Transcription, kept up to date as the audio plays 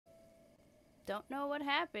don't know what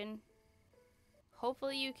happened.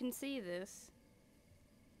 Hopefully you can see this.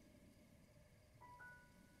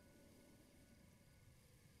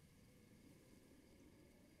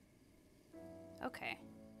 Okay.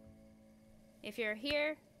 If you're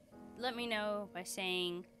here, let me know by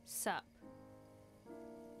saying sup.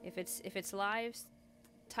 If it's live,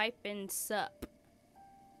 type in sup.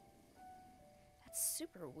 That's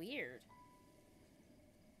super weird.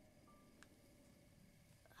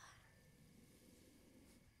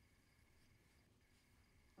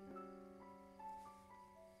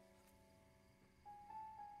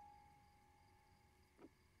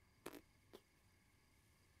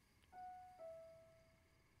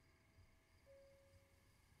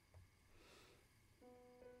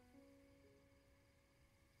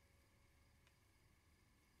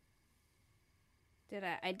 Did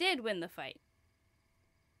I? I did win the fight.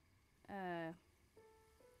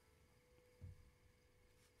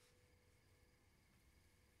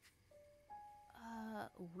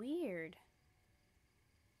 Weird.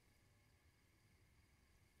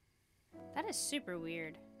 That is super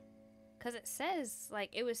weird. Because it says,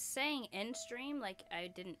 like, it was saying end stream, like I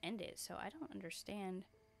didn't end it, so I don't understand.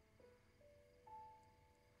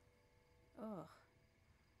 Ugh.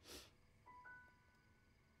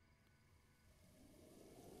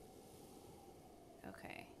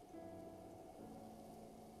 Okay.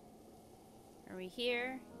 Are we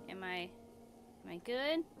here? Am I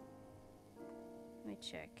good? Let me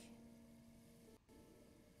check.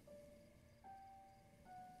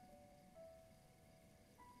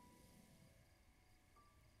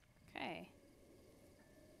 Okay.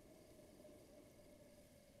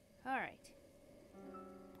 Alright.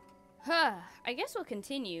 Huh. I guess we'll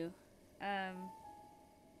continue.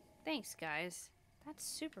 Thanks, guys. That's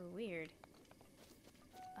super weird.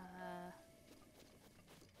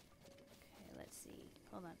 Okay, let's see.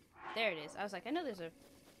 Hold on. There it is. I was like, I know there's a...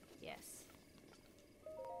 Yes.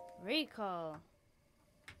 Recall.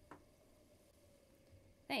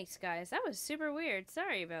 Thanks, guys. That was super weird.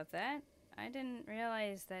 Sorry about that. I didn't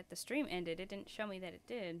realize that the stream ended. It didn't show me that it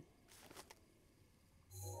did.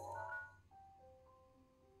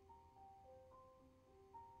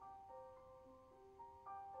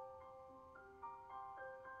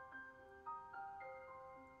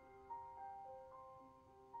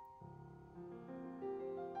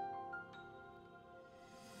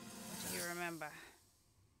 What do you remember?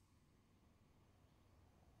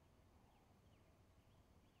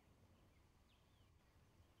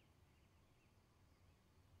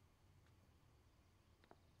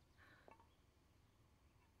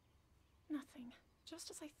 Nothing. Just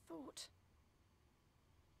as I thought.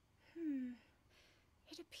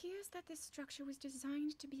 It appears that this structure was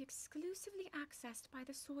designed to be exclusively accessed by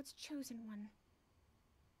the sword's chosen one.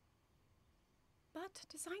 But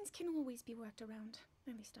designs can always be worked around.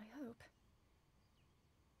 At least I hope.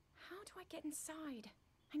 How do I get inside?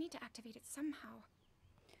 I need to activate it somehow.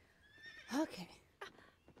 Okay.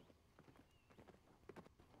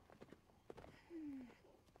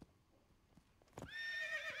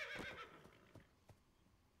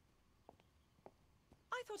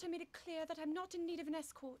 I thought I made it clear that I'm not in need of an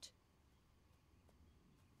escort.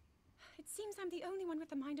 It seems I'm the only one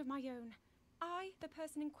with a mind of my own. I, the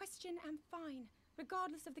person in question, am fine,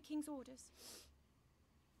 regardless of the king's orders.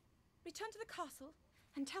 Return to the castle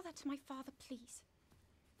and tell that to my father, please.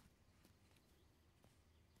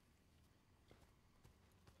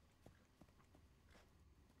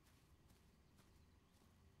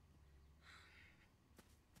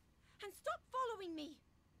 And stop following me!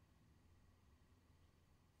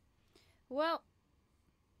 Well...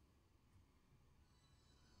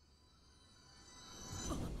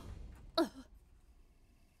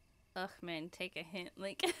 Ugh, man, take a hint.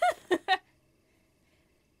 Like...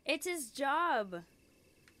 It's his job!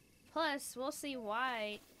 Plus, we'll see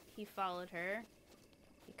why he followed her.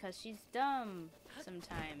 Because she's dumb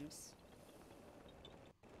sometimes.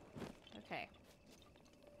 Okay.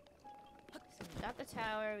 So we got the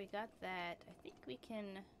tower, we got that. I think we can...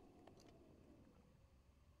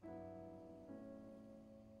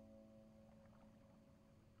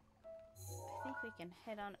 I think we can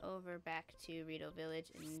head on over back to Rito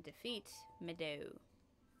Village and defeat Meadow.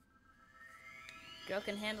 Girl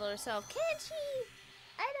can handle herself. Can she?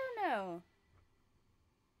 I don't know.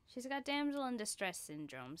 She's got damsel in distress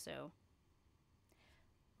syndrome, so...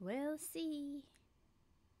 We'll see.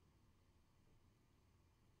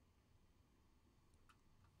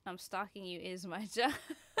 Stalking you is my job.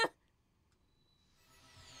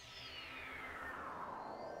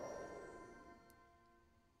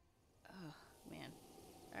 Oh, man.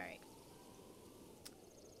 Alright.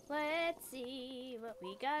 Let's see what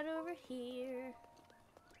we got over here?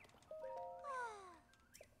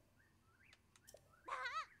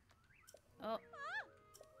 Oh.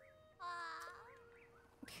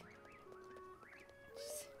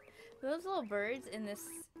 Those little birds in this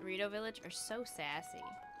Rito village are so sassy.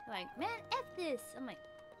 They're like, man, F this! I'm like,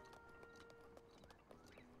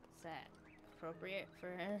 is that appropriate for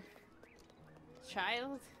a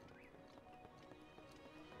child?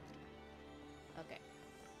 Okay.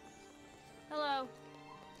 Hello.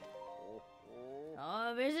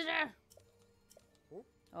 Oh, visitor!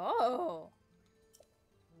 Oh!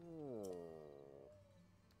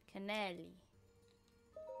 Canelli.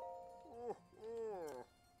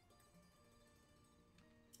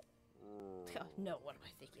 Oh, no, what am I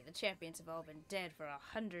thinking? The champions have all been dead for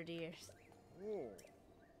 100 years.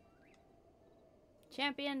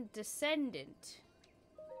 Champion descendant.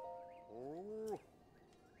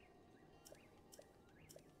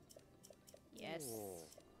 Yes.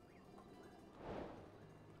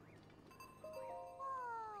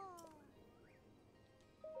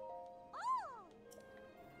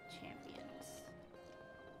 Champions.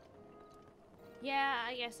 Yeah,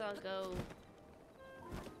 I guess I'll go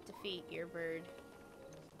defeat your bird.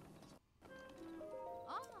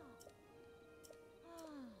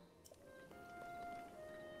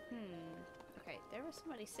 Okay, there was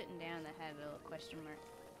somebody sitting down that had a little question mark.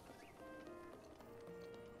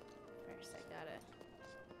 First, I gotta...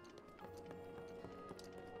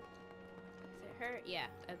 Is it her? Yeah,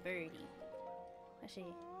 a birdie.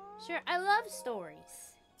 Actually, sure, I love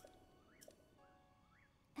stories.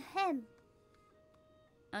 Ahem.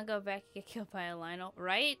 I'll go back and get killed by a Lionel,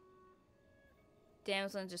 right?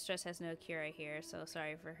 Damsel in distress has no cure, I hear, so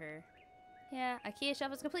sorry for her. Yeah, IKEA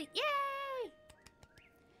shop is complete. Yay!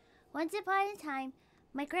 Once upon a time,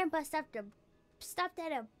 my grandpa stopped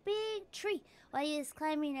at a big tree while he was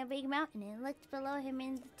climbing a big mountain and looked below him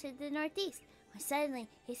into the northeast. When suddenly,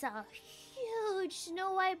 he saw a huge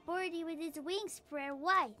snow white birdie with its wings spread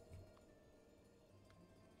wide.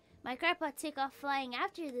 My grandpa took off flying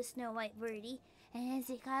after the snow white birdie, and as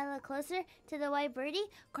he got a little closer to the white birdie,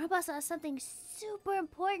 Grandpa saw something super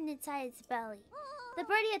important inside its belly. The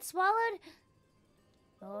birdie had swallowed...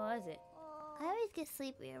 What was it? I always get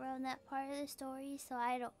sleepy around that part of the story, so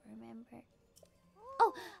I don't remember.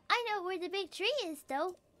 Oh, I know where the big tree is,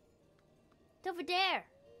 though. It's over there.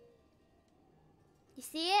 You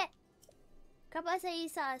see it? Grandpa said he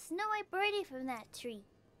saw a snow white birdie from that tree.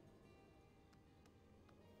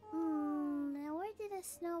 Now where did a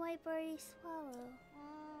snow white birdie swallow?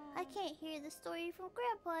 I can't hear the story from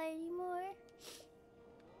Grandpa anymore.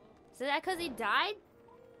 Is that because he died?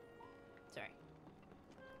 Sorry.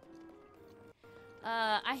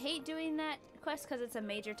 I hate doing that quest because it's a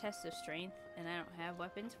major test of strength, and I don't have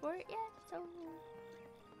weapons for it yet, so...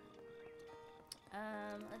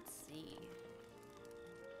 let's see.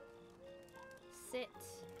 Sit.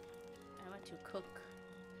 I want to cook.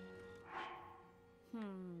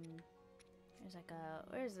 There's like a...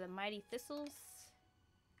 Where's the mighty thistles?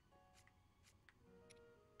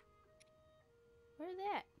 Where are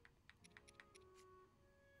they at?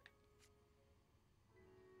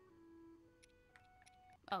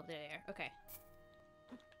 Oh, there they are. Okay.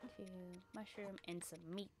 Okay, mushroom and some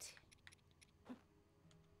meat.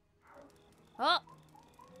 Oh!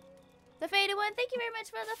 The Faded One, thank you very much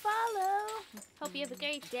for the follow. Hope you have a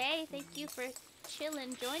great day. Thank you for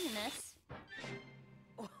chilling, joining us.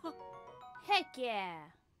 Heck yeah!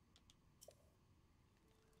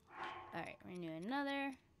 Alright, we're gonna do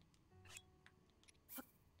another.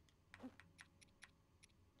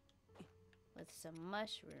 With some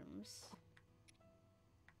mushrooms.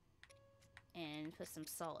 And put some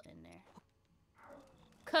salt in there.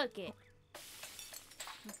 Cook it.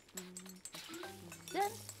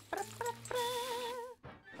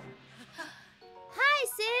 Hi,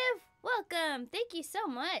 Civ! Welcome! Thank you so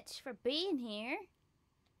much for being here.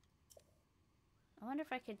 I wonder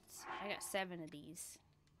if I could... I got 7 of these.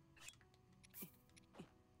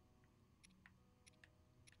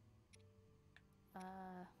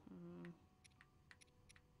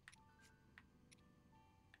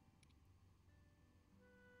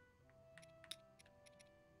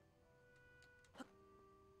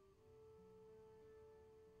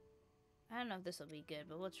 I don't know if this will be good,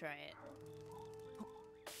 but we'll try it.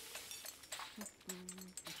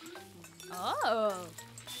 Oh!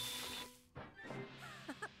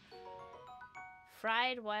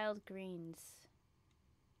 Fried wild greens.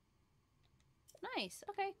 Nice.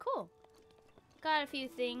 Okay, cool. Got a few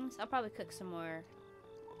things. I'll probably cook some more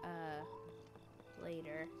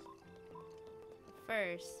later.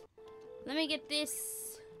 First, let me get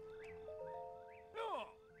this.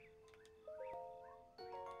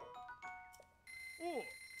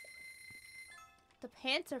 The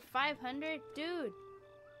pants are 500? Dude.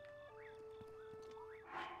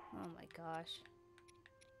 Oh my gosh.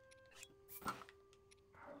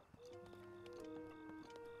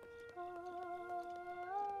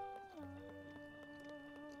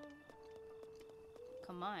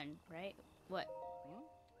 Come on, right? What?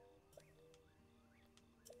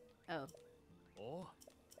 Oh. Oh.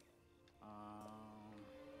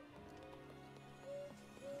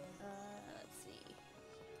 Let's see.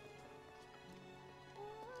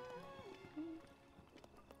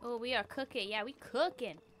 Oh, we are cooking. Yeah, we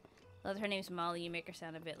cooking. Love her name's Molly. You make her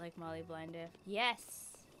sound a bit like Molly Blind Deaf.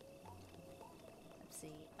 Yes. Let's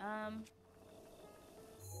see.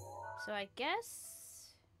 So I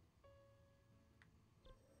guess.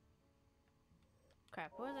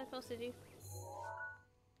 Crap. What was I supposed to do?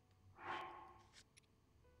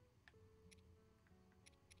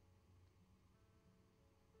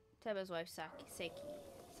 Teba's wife,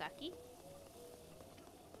 Saki?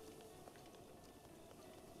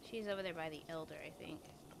 She's over there by the elder, I think.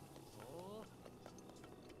 Oh.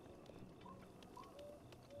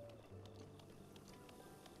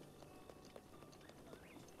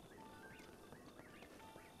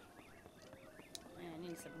 Man, I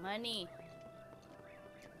need some money.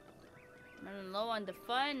 I'm running low on the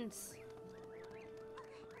funds.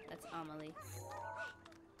 That's Amelie.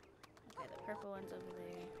 Okay, the purple one's over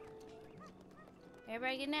there.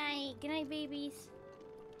 Everybody, good night. Good night, babies.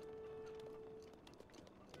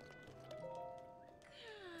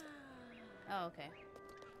 Oh, okay.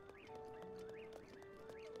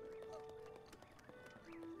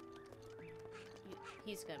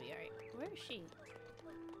 He's gonna be alright. Where is she?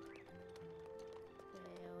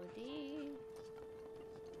 Melody.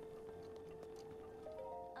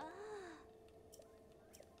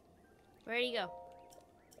 Where'd he go?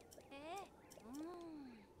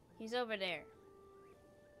 He's over there.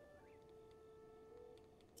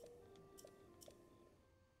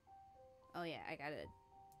 Oh yeah, I got it.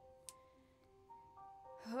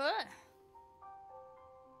 Huh.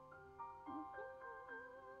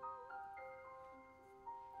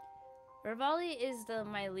 Revali is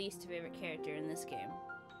my least favorite character in this game.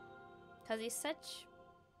 Because he's such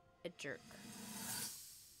a jerk.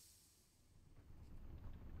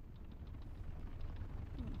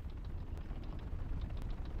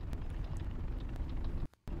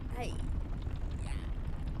 Hey. Yeah.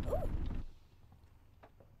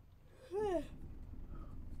 Ooh.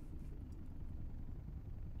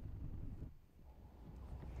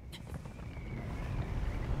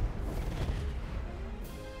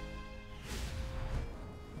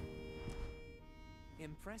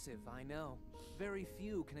 Impressive, I know. Very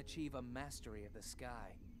few can achieve a mastery of the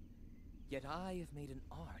sky. Yet I have made an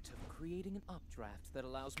art of creating an updraft that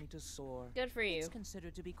allows me to soar. Good for you. It's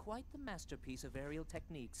considered to be quite the masterpiece of aerial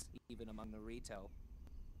techniques, even among the Rito.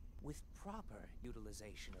 With proper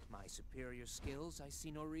utilization of my superior skills, I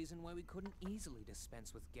see no reason why we couldn't easily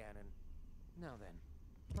dispense with Ganon. Now then,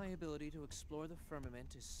 my ability to explore the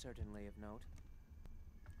firmament is certainly of note.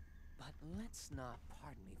 But let's not,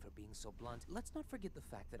 pardon me for being so blunt, let's not forget the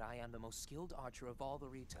fact that I am the most skilled archer of all the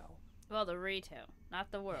Rito. Well, the Rito, not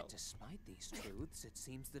the world. Yet despite these truths, it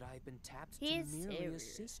seems that I've been tapped He's to merely serious.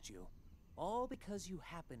 assist you. All because you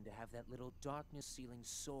happen to have that little darkness-sealing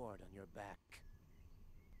sword on your back.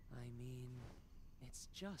 I mean, it's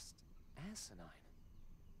just asinine.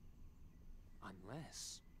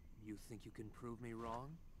 Unless you think you can prove me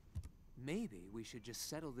wrong? Maybe we should just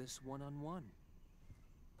settle this one-on-one.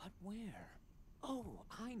 But where? Oh,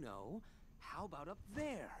 I know. How about up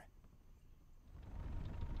there?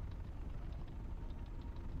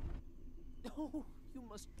 Oh, you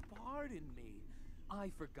must pardon me. I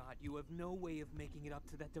forgot you have no way of making it up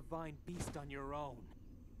to that divine beast on your own.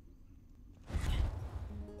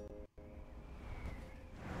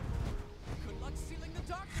 Good luck sealing the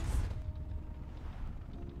darkness!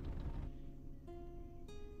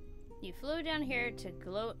 You flew down here to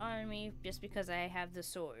gloat on me just because I have the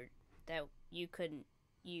sword that you couldn't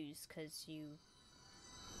use because you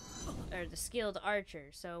are the skilled archer.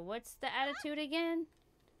 So what's the attitude again?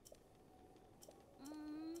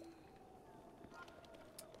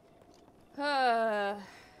 God,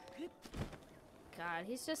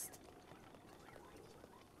 he's just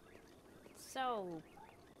so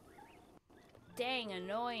dang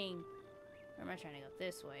annoying. Or am I trying to go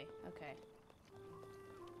this way? Okay.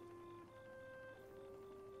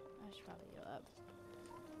 I should probably go up.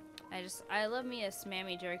 I love me a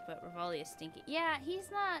smammy jerk, but Revali is stinky. Yeah, he's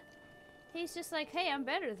not. He's just like, hey, I'm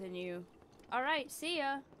better than you. Alright, see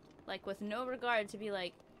ya. Like, with no regard to be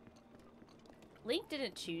like, Link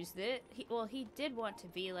didn't choose it. Well, he did want to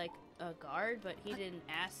be like a guard, but he didn't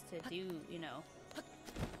ask to do, you know,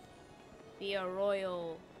 be a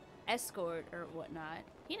royal escort or whatnot.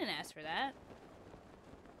 He didn't ask for that.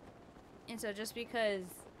 And so just because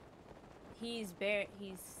he's bearing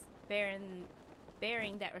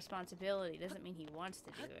that responsibility doesn't mean he wants to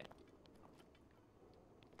do it.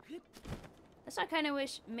 That's why I kind of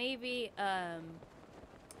wish maybe,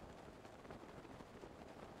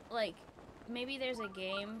 like, maybe there's a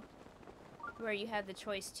game where you have the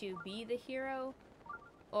choice to be the hero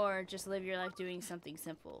or just live your life doing something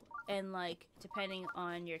simple. And, like, depending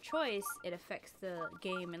on your choice, it affects the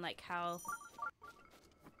game and, like, how...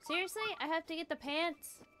 Seriously? I have to get the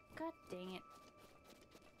pants? God dang it.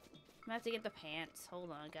 I'm gonna have to get the pants.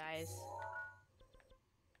 Hold on, guys.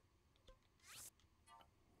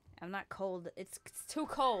 I'm not cold. It's too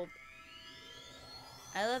cold.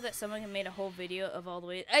 I love that someone made a whole video of all the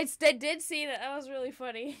way... I did see that. That was really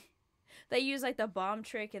funny. They used, like, the bomb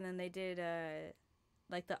trick, and then they did,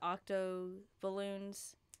 like, the octo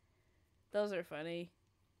balloons. Those are funny.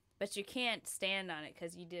 But you can't stand on it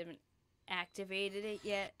because you didn't activated it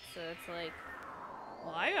yet. So it's like,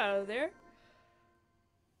 well, I got over there.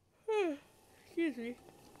 Excuse me.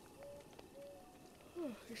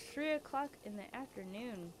 It's 3 o'clock in the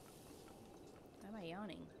afternoon. Why am I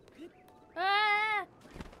yawning? Ah!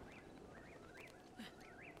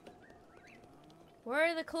 Where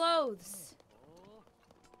are the clothes?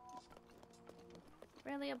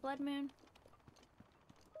 Really, a blood moon?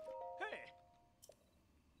 Hey.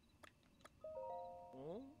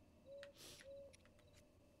 Oh.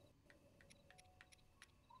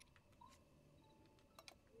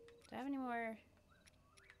 Do I have any more?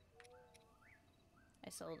 I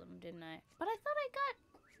sold them, didn't I? But I thought I got...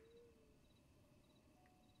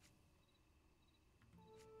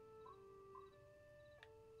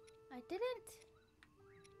 I didn't.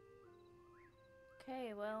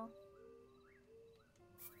 Okay, well...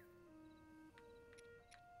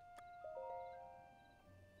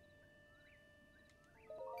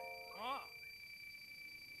 Ah.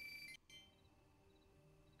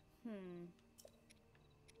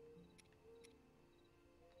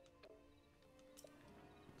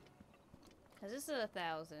 Cause this is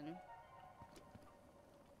 1,000.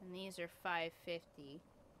 And these are 550.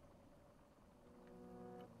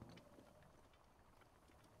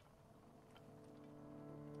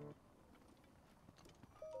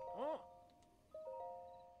 Oh.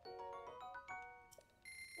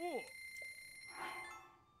 Oh.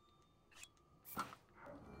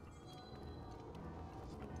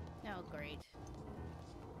 Oh, great.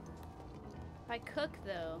 If I cook,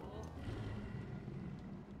 though...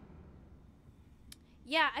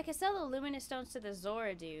 Yeah, I could sell the luminous stones to the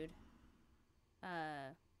Zora dude.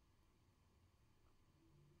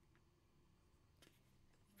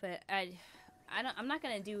 But I'm not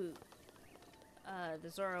gonna do the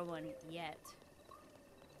Zora one yet.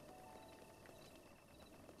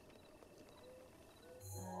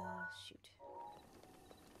 Shoot.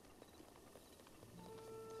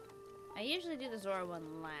 I usually do the Zora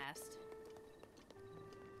one last.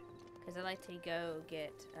 Because I like to go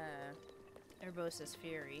get Urbosa's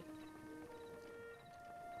Fury.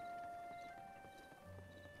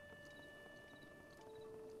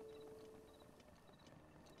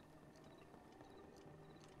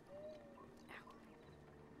 Ow.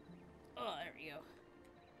 Oh, there we go.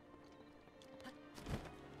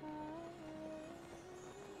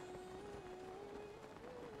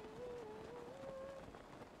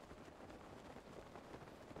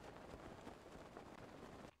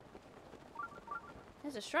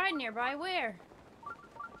 There's a shrine nearby. Where?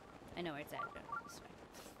 I know where it's at.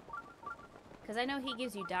 Because I know he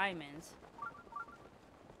gives you diamonds.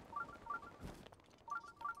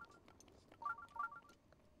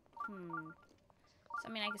 So, I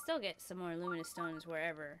mean, I can still get some more luminous stones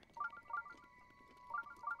wherever.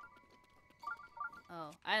 Oh,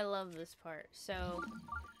 I love this part. So...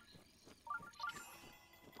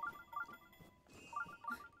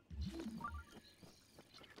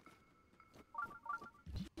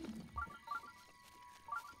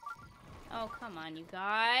 Oh, come on, you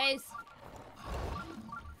guys.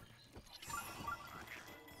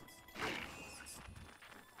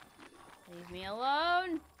 Leave me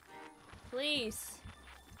alone. Please.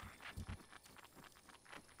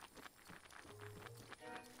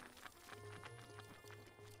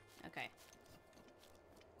 Okay.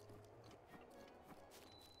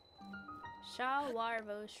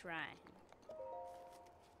 Shawarvo Shrine.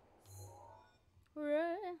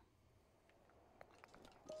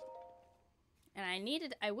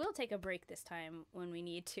 And I will take a break this time when we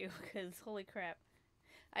need to, because holy crap.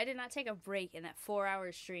 I did not take a break in that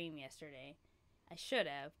 4-hour stream yesterday. I should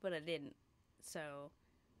have, but I didn't. So,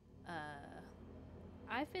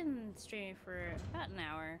 I've been streaming for about an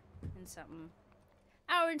hour and something.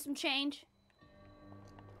 Hour and some change.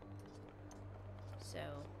 So,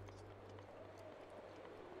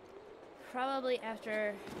 probably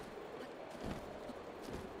after.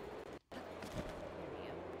 There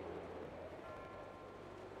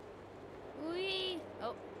we go. Wee!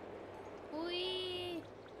 Oh. Wee!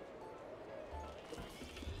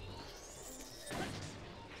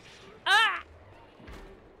 Ah!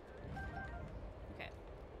 Okay.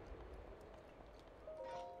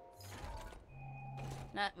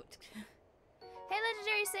 Not. Hey,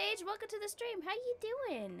 Legendary Sage, welcome to the stream. How you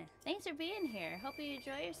doing? Thanks for being here. Hope you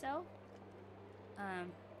enjoy yourself.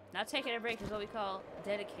 Now taking a break is what we call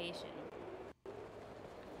dedication.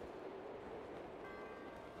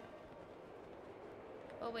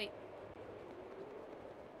 Oh, wait.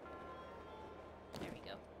 There we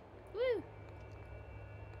go. Woo!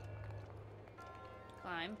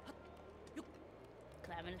 Climb.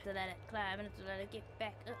 Climbing into that, climbing into that, get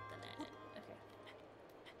back up the ladder. Okay.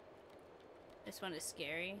 This one is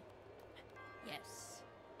scary. Yes.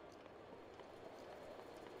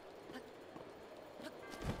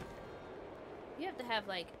 You have to have,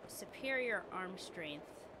 like, superior arm strength.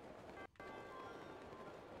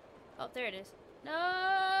 Oh, there it is.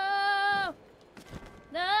 No!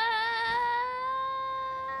 No!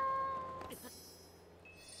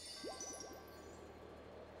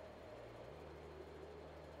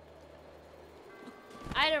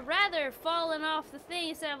 I'd have rather fallen off the thing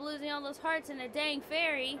instead of losing all those hearts in a dang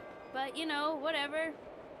fairy. But, you know, whatever.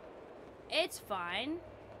 It's fine.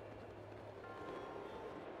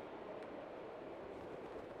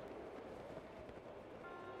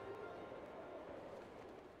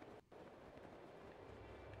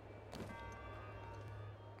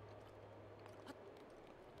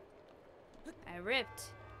 I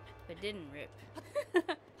ripped, but didn't rip.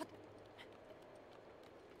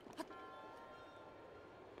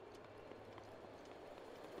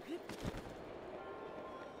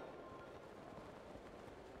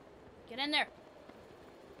 Get in there.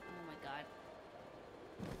 Oh my god.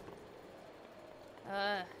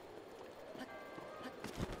 There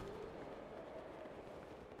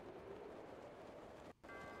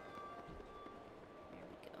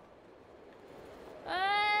we go.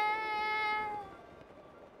 Alright.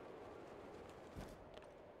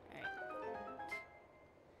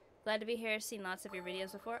 Glad to be here. Seen lots of your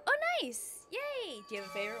videos before. Oh, nice! Yay! Do you have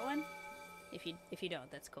a favorite one? If you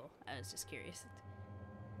don't, that's cool. I was just curious.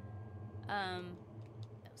 No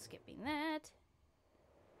skipping that.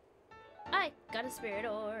 I got a spirit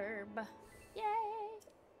orb. Yay!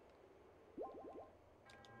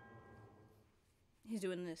 He's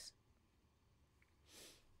doing this.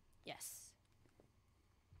 Yes.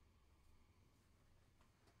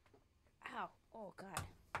 Ow. Oh, God.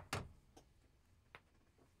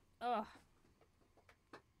 Ugh.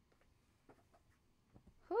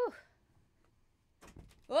 Whew.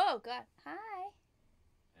 Oh, God. Hi.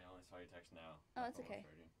 I only saw your text now. Oh, it's okay.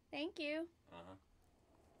 Thank you. Uh-huh.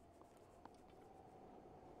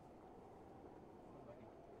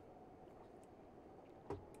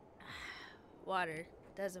 Water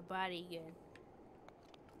does a body good.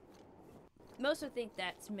 Most would think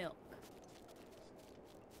that's milk.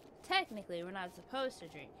 Technically, we're not supposed to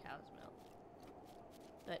drink cow's milk,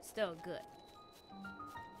 but still good.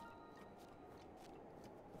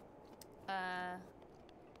 I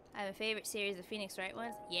have a favorite series of Phoenix Wright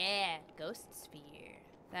ones. Yeah, Ghost Sphere.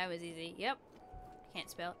 That was easy. Yep. Can't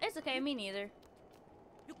spell. It's okay, me neither.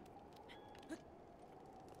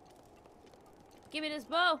 Give me this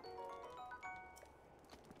bow.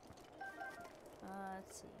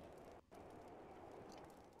 Let's see.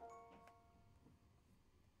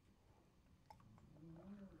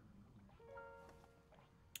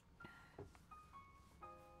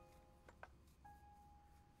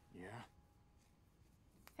 Yeah?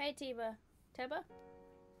 Hey, Tiba. Teba?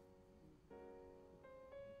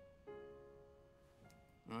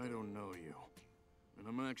 I don't know you. And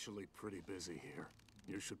I'm actually pretty busy here.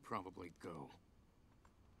 You should probably go.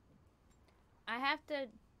 I have to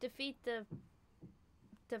defeat the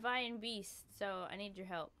divine beast, so I need your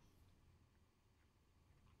help.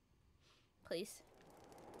 Please.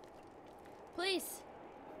 Please.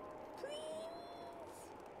 Please.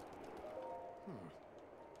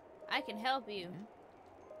 I can help you.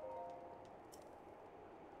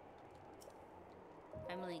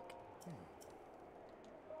 I'm Link.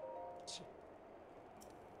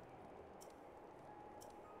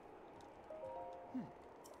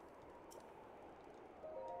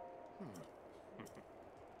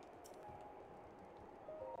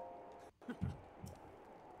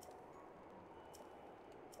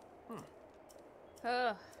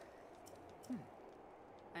 Oh.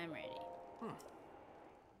 I'm ready.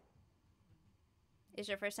 Is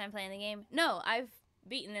your first time playing the game? No, I've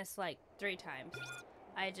beaten this like 3 times.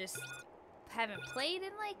 I just haven't played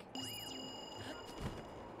in like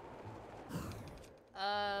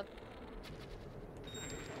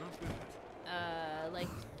like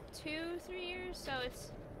 2-3 years, so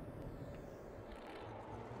it's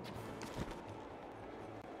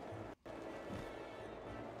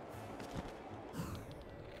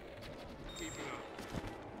Keep it up.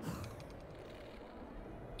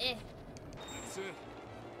 eh. That's it.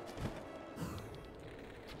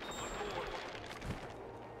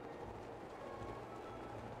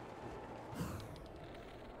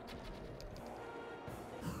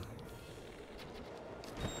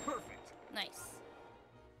 Perfect. Nice.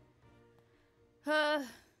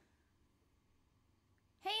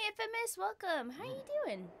 Hey, Infamous, welcome. How you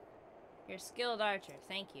doing? You're a skilled archer.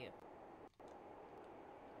 Thank you.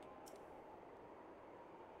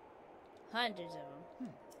 Hundreds of them.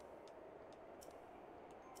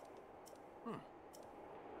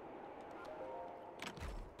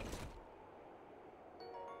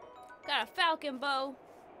 Got a falcon bow.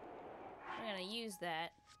 I'm gonna use that.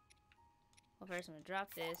 Well, first I'm gonna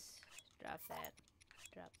drop this, drop that,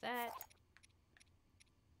 drop that.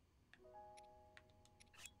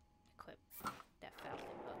 Equip that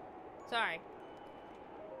falcon bow. Sorry.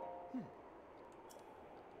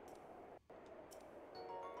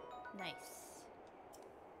 Nice.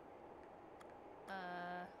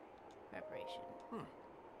 Preparation.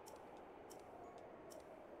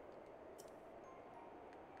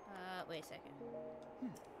 Wait a second.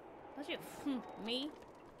 Don't you me?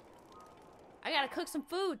 I gotta cook some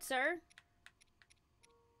food, sir.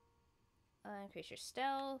 Increase your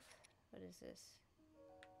stealth. What is this?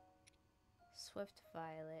 Swift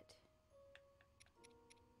Violet.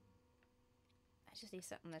 I just need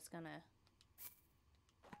something that's gonna...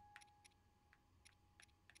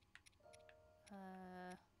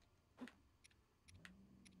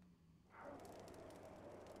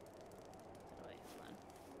 Wait, hold on.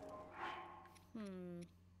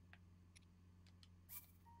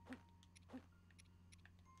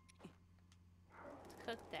 Let's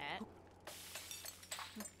cook that.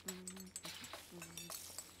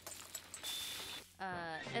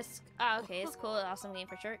 Okay, it's cool, awesome game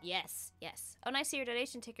for sure. Yes, yes. Oh, nice to see your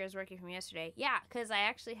donation ticker is working from yesterday. Yeah, because I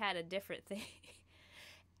actually had a different thing.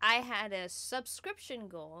 I had a subscription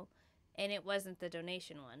goal, and it wasn't the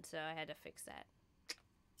donation one, so I had to fix that.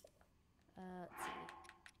 Let's see.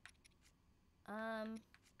 Let's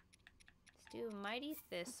do Mighty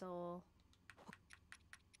Thistle.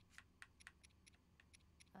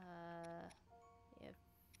 Yeah,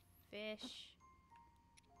 fish.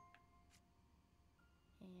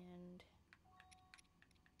 And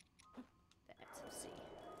that, let's see.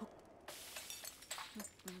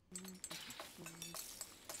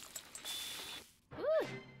 Woo!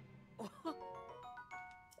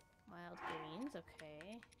 Wild greens,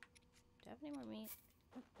 okay. Do I have any more meat?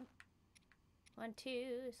 1,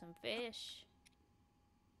 2, some fish.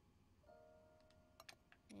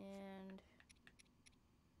 And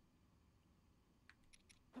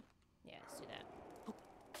yeah, let's do that.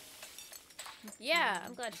 Yeah,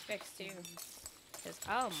 I'm glad it's fixed too. Cause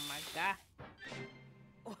oh my god.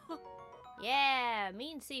 Yeah,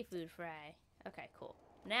 meat and seafood fry. Okay, cool.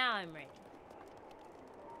 Now I'm ready.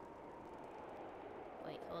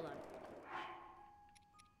 Wait, hold on.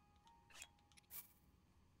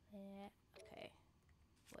 Yeah, okay.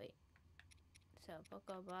 Wait. So,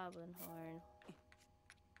 Boko Boblin Horn.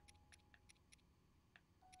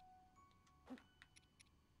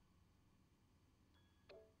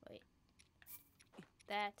 Wait.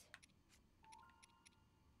 That.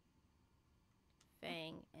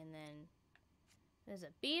 Fang, and then there's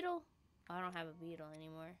a beetle? Oh, I don't have a beetle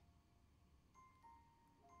anymore.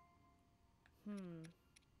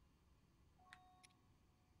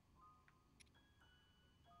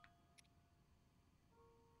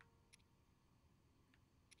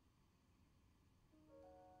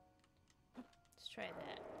 Let's try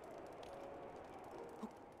that.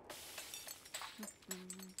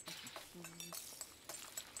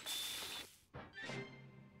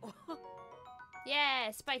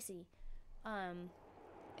 Yeah, spicy.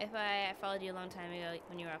 If I followed you a long time ago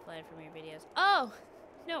when you were offline from your videos. Oh,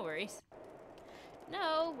 no worries.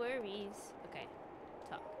 No worries. Okay,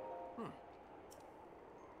 talk.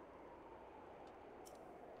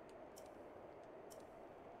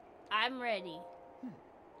 I'm ready.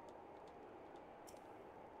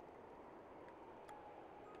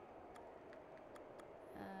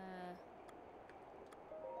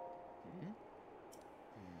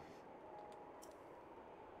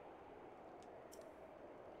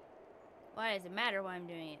 Why does it matter why I'm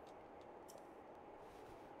doing it?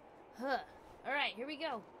 Huh. Alright, here we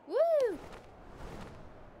go. Woo!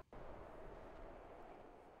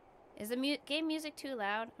 Is the game music too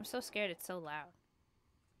loud? I'm so scared it's so loud.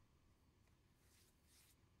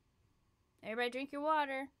 Everybody drink your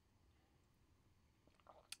water.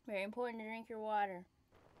 Very important to drink your water.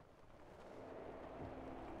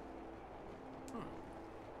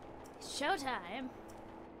 It's showtime.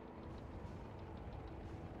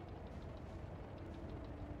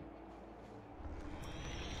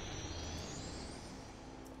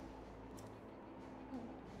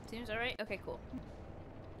 Seems alright? Okay, cool.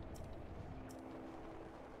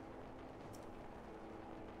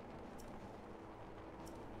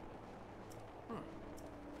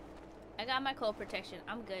 I got my cold protection.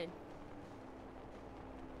 I'm good.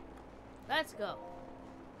 Let's go.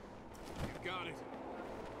 You got it.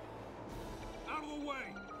 Out of the way!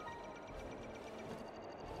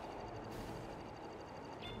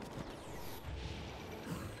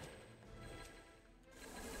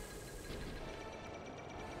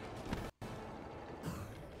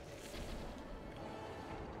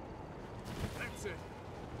 That's it.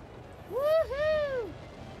 Woohoo!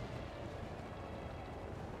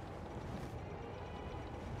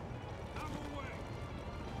 Out of the way!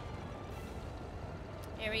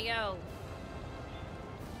 Here we go.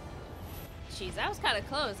 Jeez, that was kind of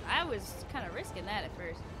close. I was kind of risking that at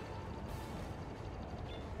first.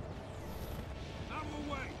 Out of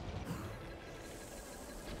the way!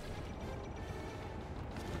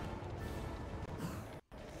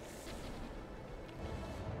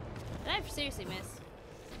 Did I seriously miss?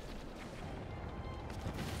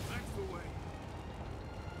 That's the way.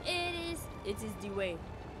 It is the way.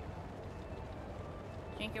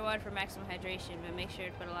 Drink your water for maximum hydration, but make sure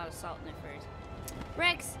to put a lot of salt in it first.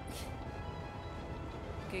 Rex!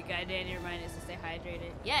 Good guy Danny reminded us to stay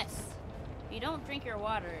hydrated. Yes! If you don't drink your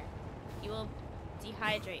water, you will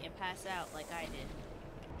dehydrate and pass out like I did.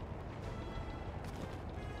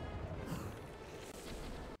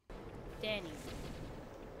 Danny.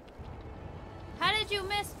 How did you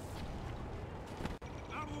miss?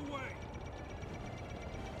 Out of the way!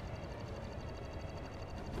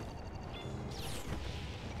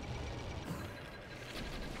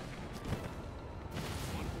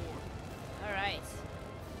 One more. Alright.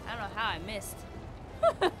 I don't know how I missed.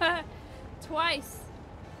 Twice.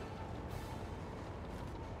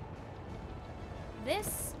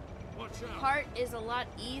 This Watch out! part is a lot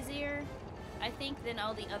easier, I think, than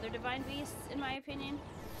all the other Divine Beasts, in my opinion.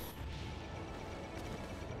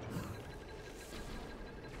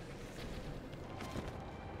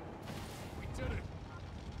 We did it!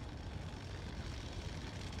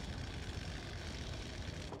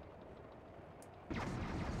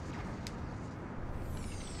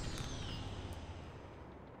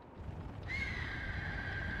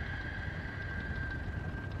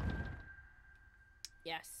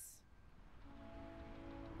 Yes.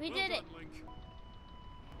 We Well did it. done, Link.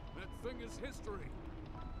 That thing is history.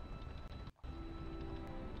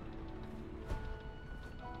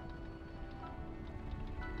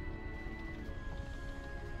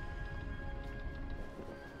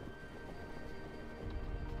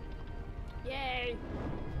 Yay.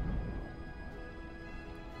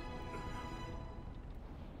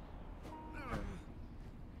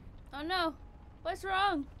 Oh no. What's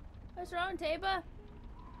wrong? What's wrong, Taba?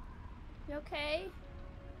 You okay?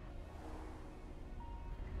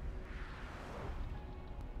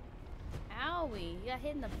 Owie, you got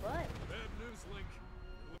hit in the butt. Bad news, Link.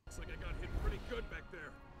 It looks like I got hit pretty good back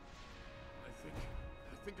there. I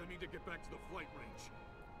think I need to get back to the flight range.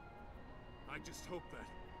 I just hope that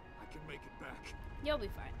I can make it back. You'll be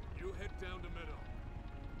fine. You head down to Meadow.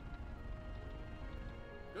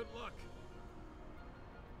 Good luck.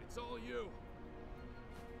 It's all you.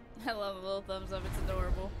 I love a little thumbs up, it's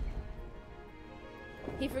adorable.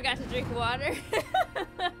 He forgot to drink water.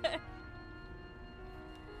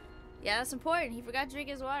 Yeah, that's important. He forgot to drink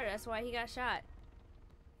his water. That's why he got shot.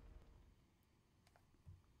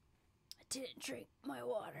 I didn't drink my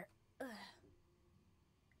water. Ugh.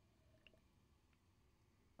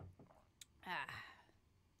 Ah.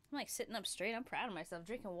 I'm like sitting up straight. I'm proud of myself.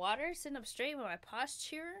 Drinking water, sitting up straight with my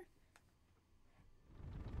posture.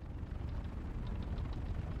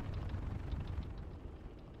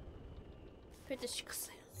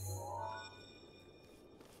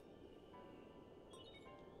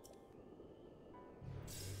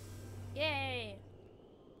 Yay!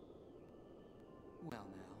 Well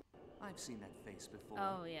now, I've seen that face before.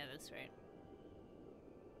 Oh yeah, that's right.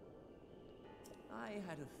 I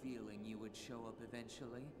had a feeling you would show up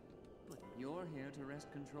eventually. But you're here to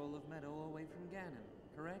wrest control of Meadow away from Ganon,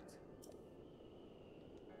 correct?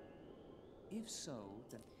 If so,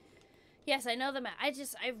 then Yes, I know the map. God.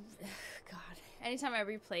 Anytime I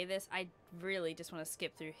replay this, I really just want to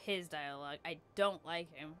skip through his dialogue. I don't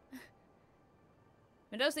like him.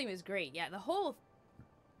 Mendoza's theme is great. Yeah, the whole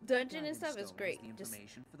dungeon and stuff is great. Just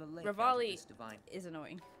Revali is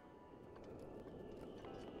annoying.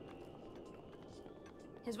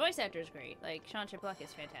 His voice actor is great. Like, Sean Chipluck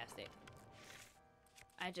is fantastic.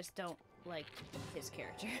 I just don't like his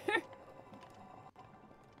character.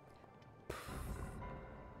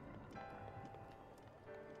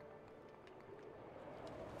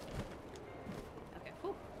 Okay,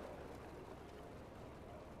 whew.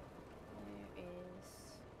 There is...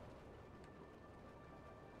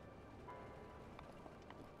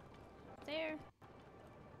 There.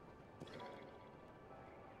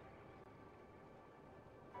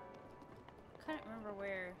 Couldn't remember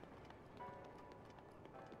where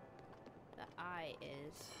the eye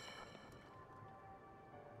is.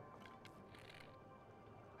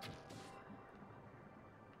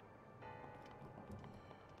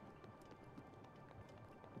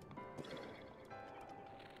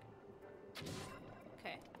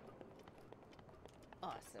 Okay.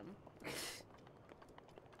 Awesome.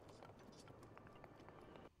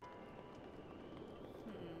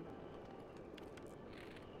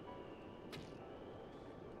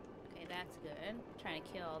 Okay, that's good. Trying to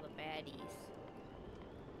kill all the baddies.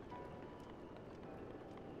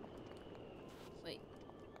 Wait,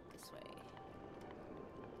 this way.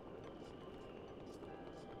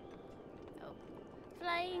 Oh.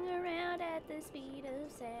 Flying around at the speed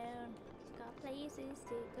of sound. Got places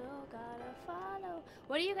to go, gotta follow.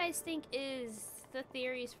 What do you guys think is the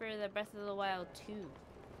theories for the Breath of the Wild 2?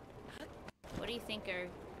 What do you think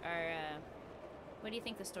what do you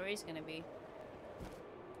think the story's gonna be?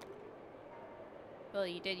 Well,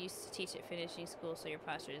 you did used to teach at finishing school, so your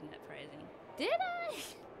posture isn't that surprising. Did I?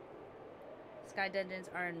 Sky dungeons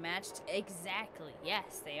are unmatched? Exactly.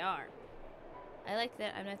 Yes, they are. I like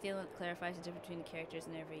that I'm not the only one that clarifies the difference between the characters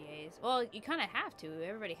in every A's. Well, you kind of have to.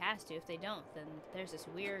 Everybody has to. If they don't, then there's this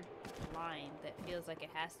weird line that feels like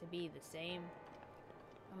it has to be the same.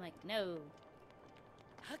 I'm like, no.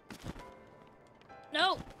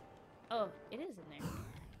 No! Oh, it is in there.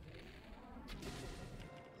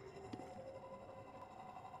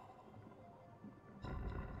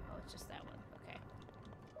 Oh, it's just that one. Okay.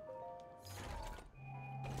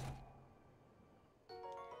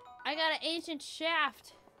 I got an ancient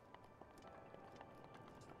shaft.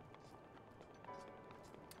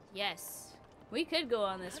 Yes. We could go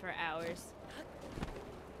on this for hours.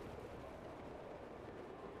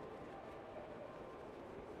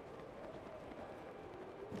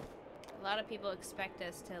 A lot of people expect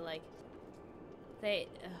us to, like,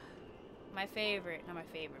 my favorite, not my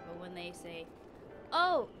favorite, but when they say,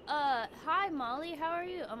 oh, hi Molly, how are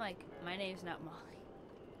you? I'm like, my name's not Molly.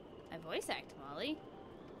 I voice act Molly,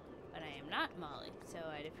 but I am not Molly, so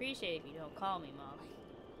I'd appreciate if you don't call me Molly.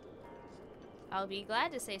 I'll be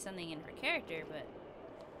glad to say something in her character, but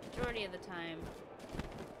majority of the time,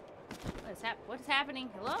 what's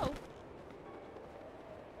happening? Hello?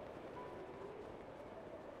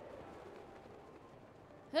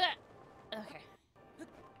 Okay. There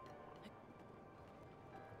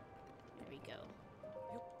we go.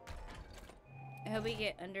 I hope we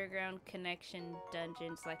get underground connection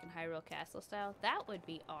dungeons like in Hyrule Castle style. That would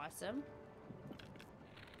be awesome.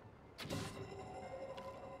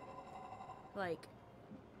 Like...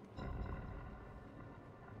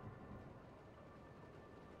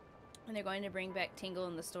 And they're going to bring back Tingle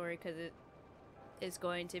in the story because it is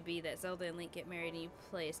going to be that Zelda and Link get married and you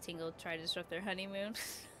play as Tingle try to disrupt their honeymoon.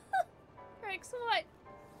 Rex, what?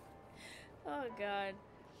 Oh god.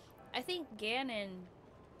 I think Ganon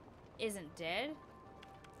isn't dead.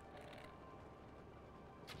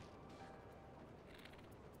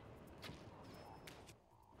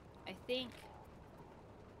 I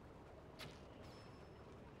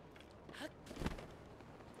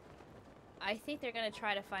think they're gonna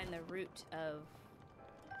try to find the root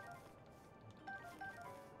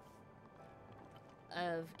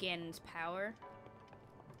of Ganon's power.